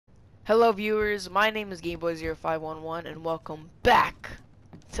Hello viewers, my name is GameBoy0511 and welcome back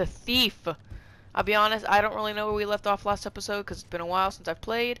to Thief. I'll be honest, I don't really know where we left off last episode because it's been a while since I've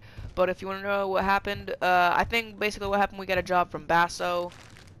played, but if you want to know what happened, I think basically what happened, we got a job from Basso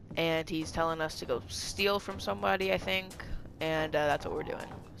and he's telling us to go steal from somebody, I think, and that's what we're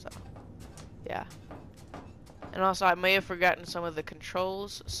doing. So, yeah. And also I may have forgotten some of the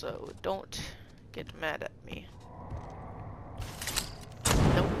controls, so don't get mad at me.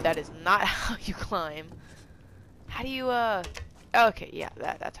 Nope, that is not how you climb. How do you, okay, yeah,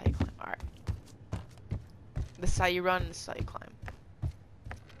 that's how you climb. Alright. This is how you run, this is how you climb.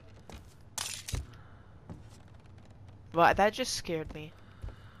 But that just scared me.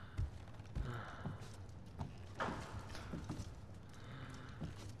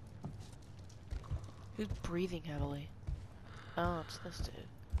 Who's breathing heavily? Oh, it's this dude.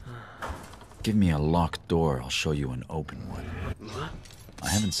 Give me a locked door, I'll show you an open one. I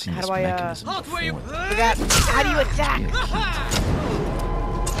haven't seen this mechanism before. Forgot. How do you attack?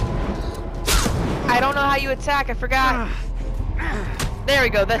 I don't know how you attack, I forgot. There we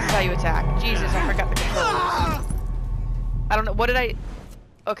go, that's how you attack. Jesus, I forgot the controls. I don't know, what did I...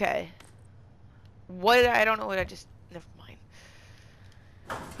 Okay. What did I don't know what I just... Never mind.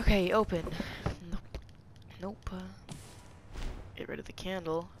 Okay, open. Nope. Get rid of the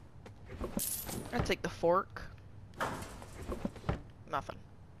candle. I'll take the fork. Nothing.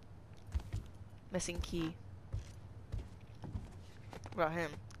 Missing key. What about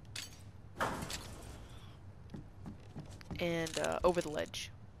him? And over the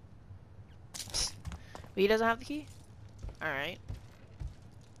ledge. Psst. But he doesn't have the key? Alright.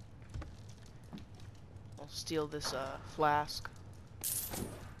 I'll steal this flask.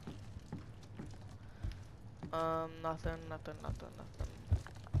 Nothing.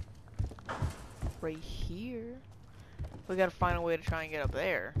 Right here. We gotta find a way to try and get up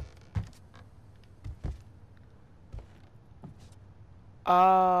there.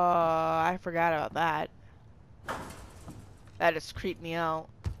 I forgot about that. That just creeped me out.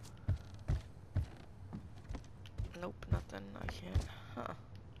 Nope, nothing. I can't. Huh.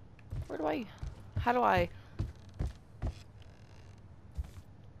 Where do I... How do I...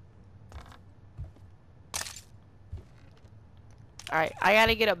 Alright, I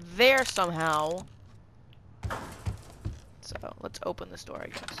gotta get up there somehow. So, let's open this door, I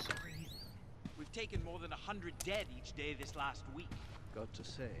guess. We've taken more than 100 dead each day this last week. Got to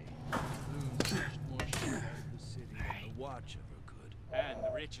say, Bloom pushed more shit out of the city than the Watch ever could. And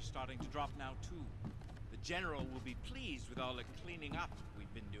the rich are starting to drop now too. The General will be pleased with all the cleaning up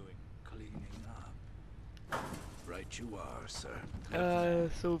we've been doing. Cleaning up. Right you are, sir.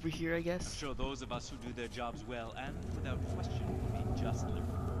 It's over here, I I'm guess. sure those of us who do their jobs well and without question will be justly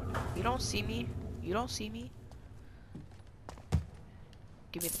rewarded. You don't see me? You don't see me?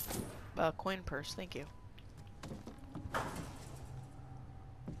 Give me the coin purse, thank you.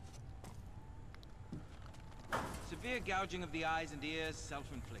 Severe gouging of the eyes and ears,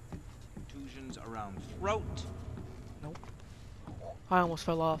 self-inflicted. Contusions around throat. Nope. I almost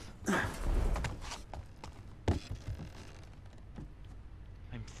fell off.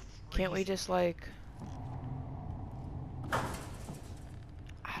 Can't we just like...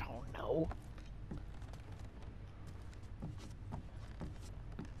 I don't know.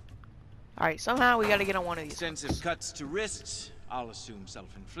 Alright, somehow we gotta get on one of these. Extensive cuts to wrists, I'll assume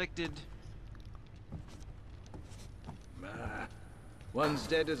self-inflicted. One's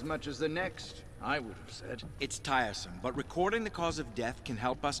dead as much as the next, I would have said. It's tiresome, but recording the cause of death can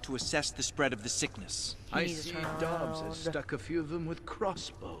help us to assess the spread of the sickness. I see Dobbs has stuck a few of them with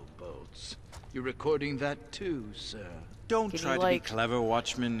crossbow bolts. You're recording that too, sir. Don't Can try you, to like... be clever,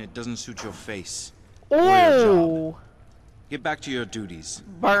 Watchman. It doesn't suit your face. Oh! Get back to your duties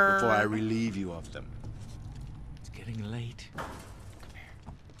Burn. before I relieve you of them. It's getting late. Come here.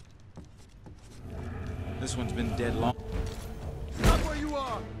 This one's been dead long. Stop where you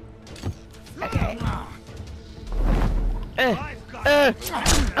are! Okay. Ow.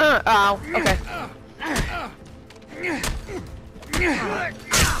 Okay.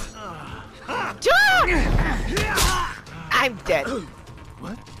 I'm dead.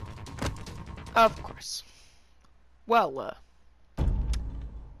 What? Of course. Well,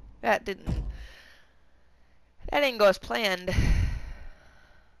 that didn't go as planned.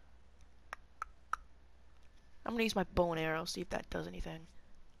 I'm gonna use my bow and arrow, see if that does anything.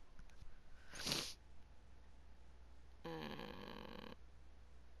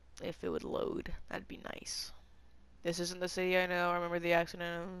 If it would load, that'd be nice. This isn't the city I know. I remember the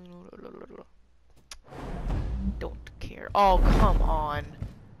accident. Don't care. Oh, come on.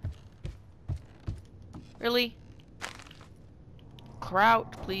 Really?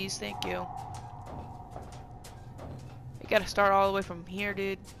 Kraut, please, thank you. You gotta start all the way from here,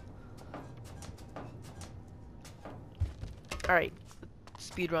 dude. Alright,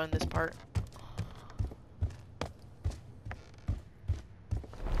 speed run this part.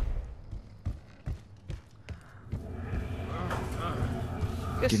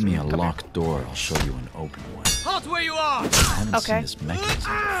 Give me a locked door, I'll show you an open one. Halt where you are! I haven't seen this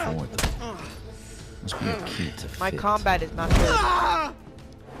mechanism before, though. Must be a key to My fit. combat is not good.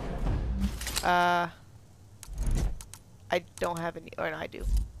 I don't have any, or no, I do.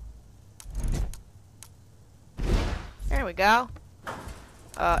 There we go.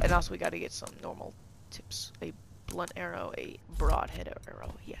 And also we gotta get some normal tips. A blunt arrow, a broadhead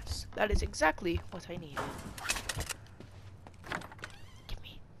arrow. Yes, that is exactly what I needed. Give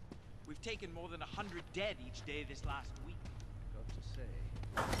me. We've taken more than 100 dead each day this last week. Got to say,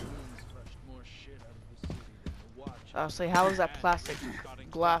 Moon's flushed more shit out of the city than the Watch. I'll say, how is that And plastic we're starting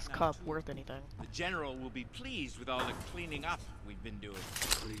to glass drop now cup too. worth anything? The General will be pleased with all the cleaning up we've been doing.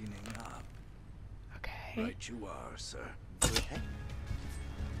 Cleaning up. Okay. Right you are, sir.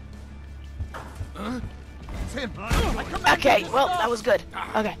 Okay, well, that was good.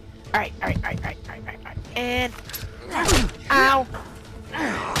 Okay. Alright. And... Ow!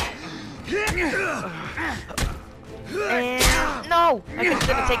 And... No! I could've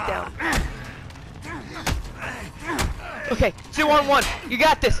done a takedown. Okay, 2 on 1. You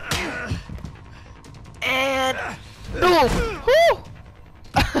got this. And... Boom! Woo!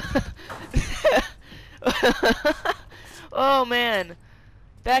 Oh, man.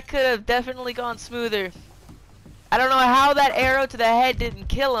 That could have definitely gone smoother. I don't know how that arrow to the head didn't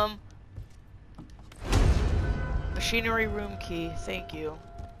kill him. Machinery room key. Thank you.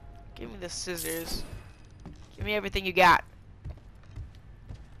 Give me the scissors. Give me everything you got.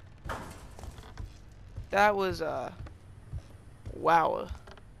 That was, wow.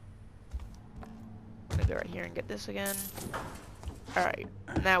 I'm gonna go right here and get this again. Alright,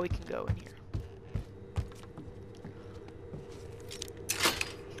 now we can go in here.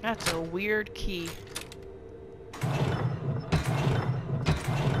 That's a weird key.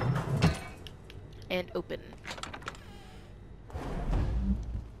 And open.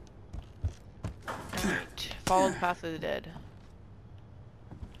 Alright. Follow the path of the dead.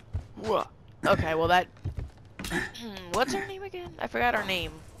 Whoa. Okay, well that... What's her name again? I forgot her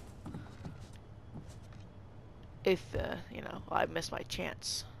name. If, you know, I missed my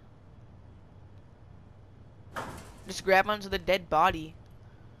chance. Just grab onto the dead body.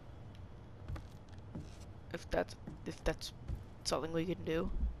 If that's something we can do.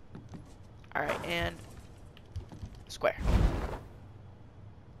 Alright, and square.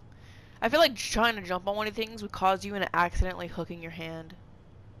 I feel like trying to jump on one of these things would cause you into accidentally hooking your hand.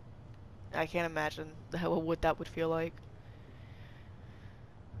 I can't imagine what that would feel like.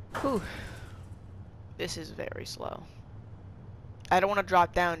 Whew. This is very slow. I don't want to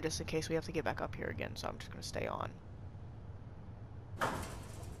drop down just in case we have to get back up here again, so I'm just going to stay on.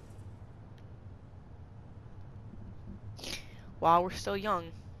 While we're still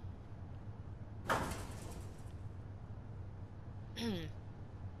young.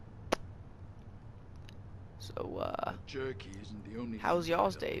 So, Jerky isn't the only how's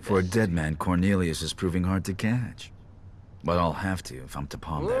y'all's day? For a dead man, Cornelius is proving hard to catch. But I'll have to if I'm to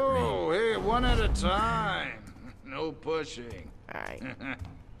palm that ring. Oh, hey, one at a time. No pushing. Alright.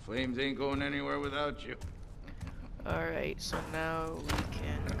 Flames ain't going anywhere without you. Alright, so now we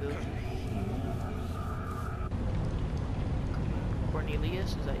can go through here.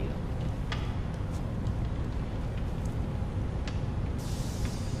 Cornelius, is that you?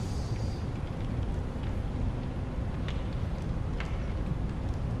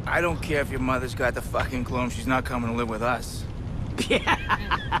 I don't care if your mother's got the fucking clone. She's not coming to live with us.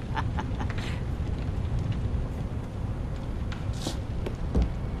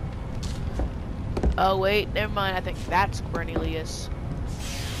 Oh wait, never mind. I think that's Cornelius.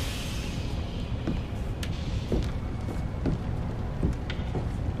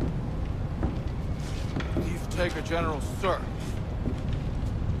 Chief Taker General, sir.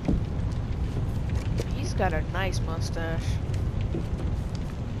 He's got a nice mustache.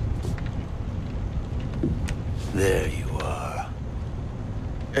 There you are.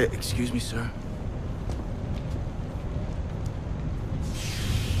 Excuse me, sir.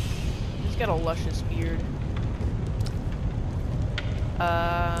 He's got a luscious beard.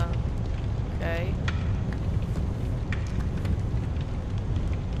 Okay.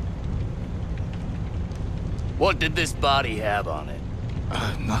 What did this body have on it?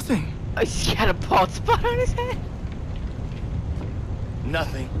 Nothing. Oh, he's got a bald spot on his head.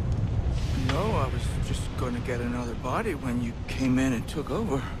 Nothing. No, I was just gonna get another body when you came in and took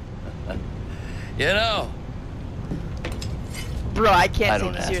over. You know, Bro, I I can't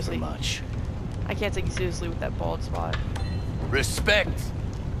don't take you ask seriously. for much. I can't take you seriously with that bald spot. Respect,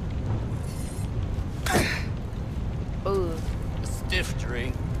 Ugh. a stiff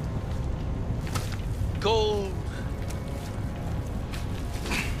drink, gold.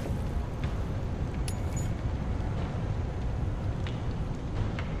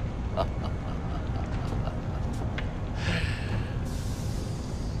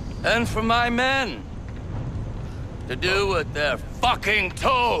 And for my men to do what they're fucking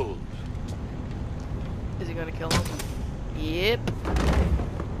told. Is he gonna kill him? Yep.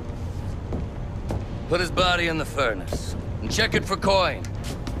 Put his body in the furnace and check it for coin.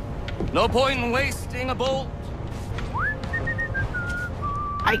 No point in wasting a bolt.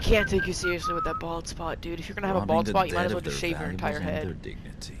 I can't take you seriously with that bald spot, dude. If you're gonna have a Robbing bald the spot, you might dead as well of just their shave your entire valuables and their head.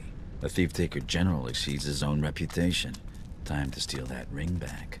 dignity. A thief-taker general exceeds his own reputation. Time to steal that ring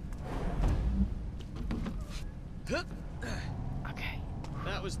back. Okay.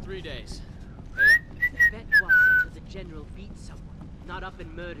 That was 3 days. Bet was until the general beat someone, not up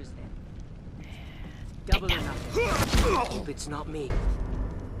and murders them. Double or nothing. Hope it's not me.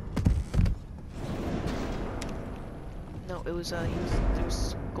 No, it was there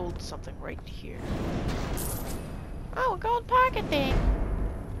was gold something right here. Oh, a gold pocket thing.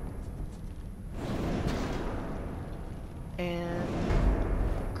 And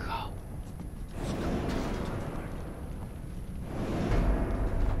go.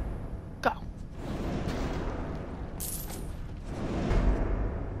 Go.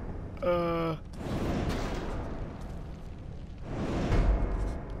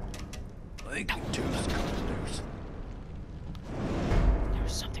 I can just cut loose.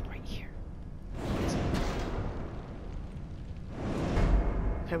 There's something right here. What is it?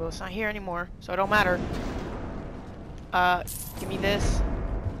 Okay, well, it's not here anymore, so it don't matter. Give me this.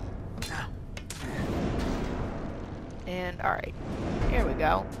 And, alright. Here we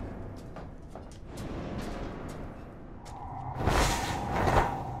go.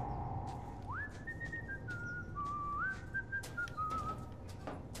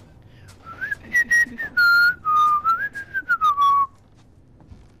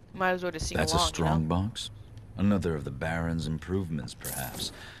 Might as well just sing That's along, a strong you know? box. Another of the Baron's improvements,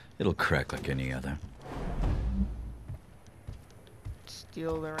 perhaps. It'll crack like any other.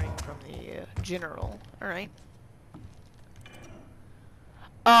 Steal the ring from the general. Alright.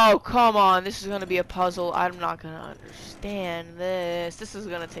 Oh, come on. This is going to be a puzzle. I'm not going to understand this. This is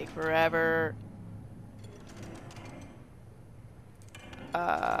going to take forever.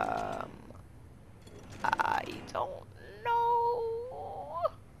 I don't know.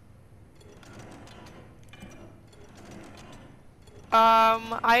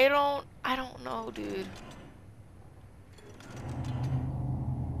 I don't know, dude.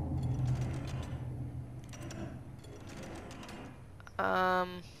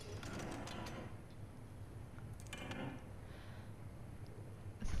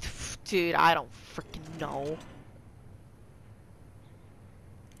 Dude, I don't freaking know.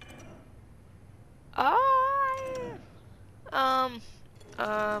 I don't know.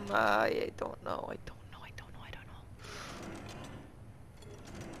 I don't know.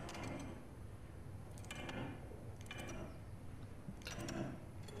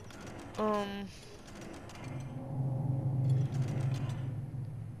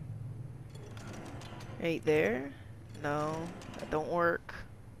 Right there? No, that don't work.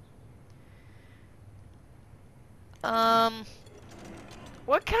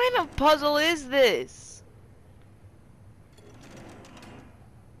 What kind of puzzle is this?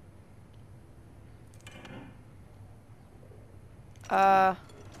 Oh,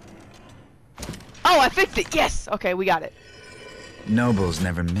 I fixed it! Yes! Okay, we got it. Nobles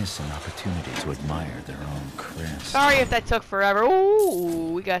never miss an opportunity to admire their own crest. Sorry if that took forever.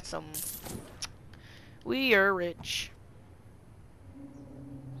 Ooh, we got some... We are rich.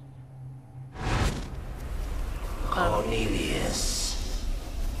 Cornelius.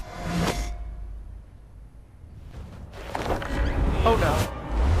 Oh no.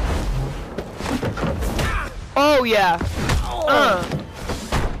 Oh yeah.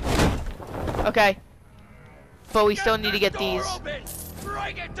 Okay. But we still need to get these.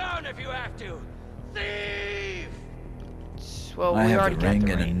 Break it down if you have to. Thief! Well, I we have already a got ring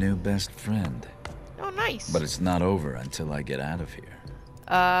the and a ring. new best friend. Oh, nice. But it's not over until I get out of here.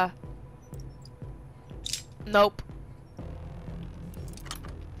 Nope.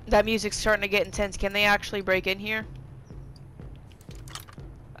 That music's starting to get intense. Can they actually break in here?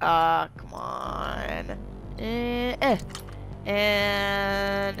 Come on.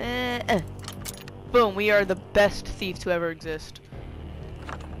 Boom, we are the best thief to ever exist.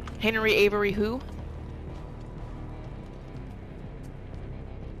 Henry Avery who?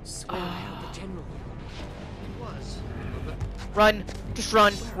 Swear I heard the general. It was. Run. Just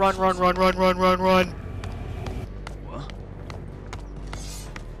run. Run, run, run, run, run, run, run. What?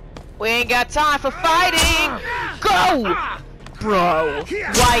 We ain't got time for fighting! Go! Bro,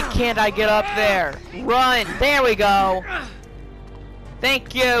 why can't I get up there? Run! There we go!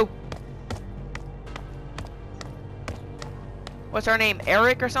 Thank you! What's our name?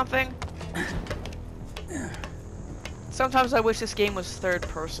 Eric or something? Sometimes I wish this game was third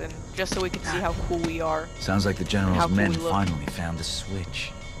person, just so we could see how cool we are. Sounds like the General's How cool men we look. finally found the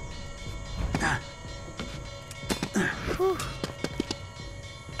switch. Whew.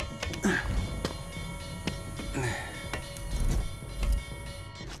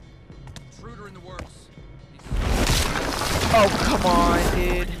 Intruder in the works. Oh, come on,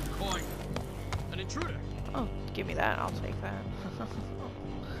 dude. Coin. An intruder. Oh, give me that. I'll take that.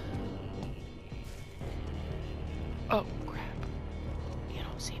 Oh, crap. You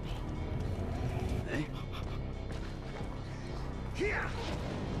don't see me. Hey?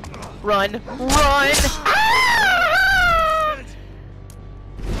 Run! Run! Ah!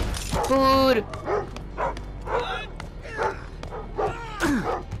 Food!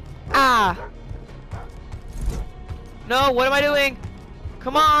 Ah! No, what am I doing?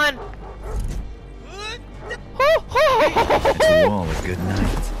 Come on! It's a wall, a good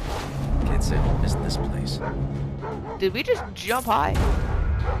night. Can't say I missed this place. Did we just jump high?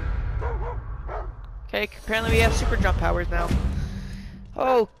 Okay, apparently we have super jump powers now.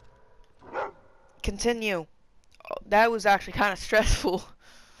 Oh. Continue. Oh, that was actually kind of stressful.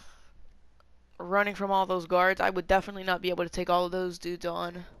 Running from all those guards. I would definitely not be able to take all of those dudes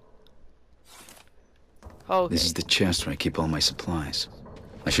on. Oh, okay. This is the chest where I keep all my supplies.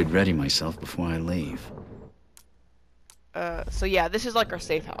 I should ready myself before I leave. So yeah, this is like our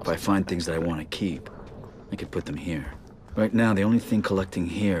safe house. If I find things that I want to keep, I could put them here. Right now, the only thing collecting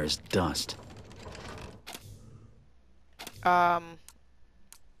here is dust. I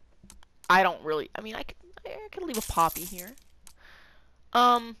don't really. I mean, I could leave a poppy here.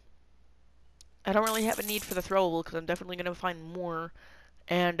 I don't really have a need for the throwable because I'm definitely gonna find more.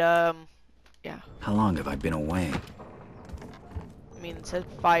 And yeah. How long have I been away? I mean, it said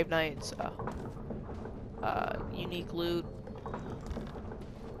 5 nights. Unique loot.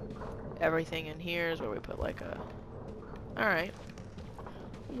 Everything in here is where we put like a. All right.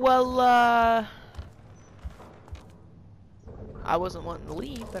 Well, I wasn't wanting to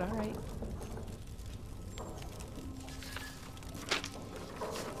leave, but all right.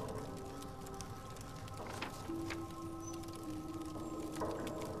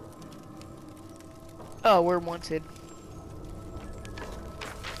 Oh, we're wanted.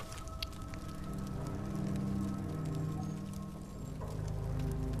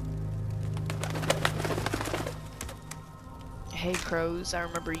 Hey, crows, I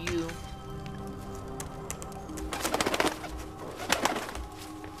remember you.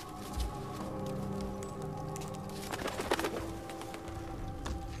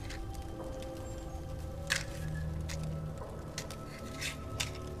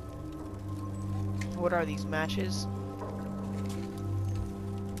 What are these matches?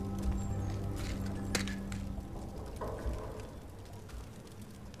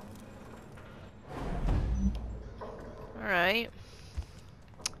 Alright.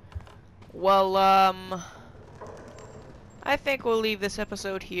 Well, I think we'll leave this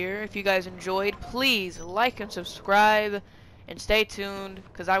episode here. If you guys enjoyed, please like and subscribe and stay tuned,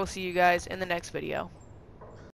 because I will see you guys in the next video.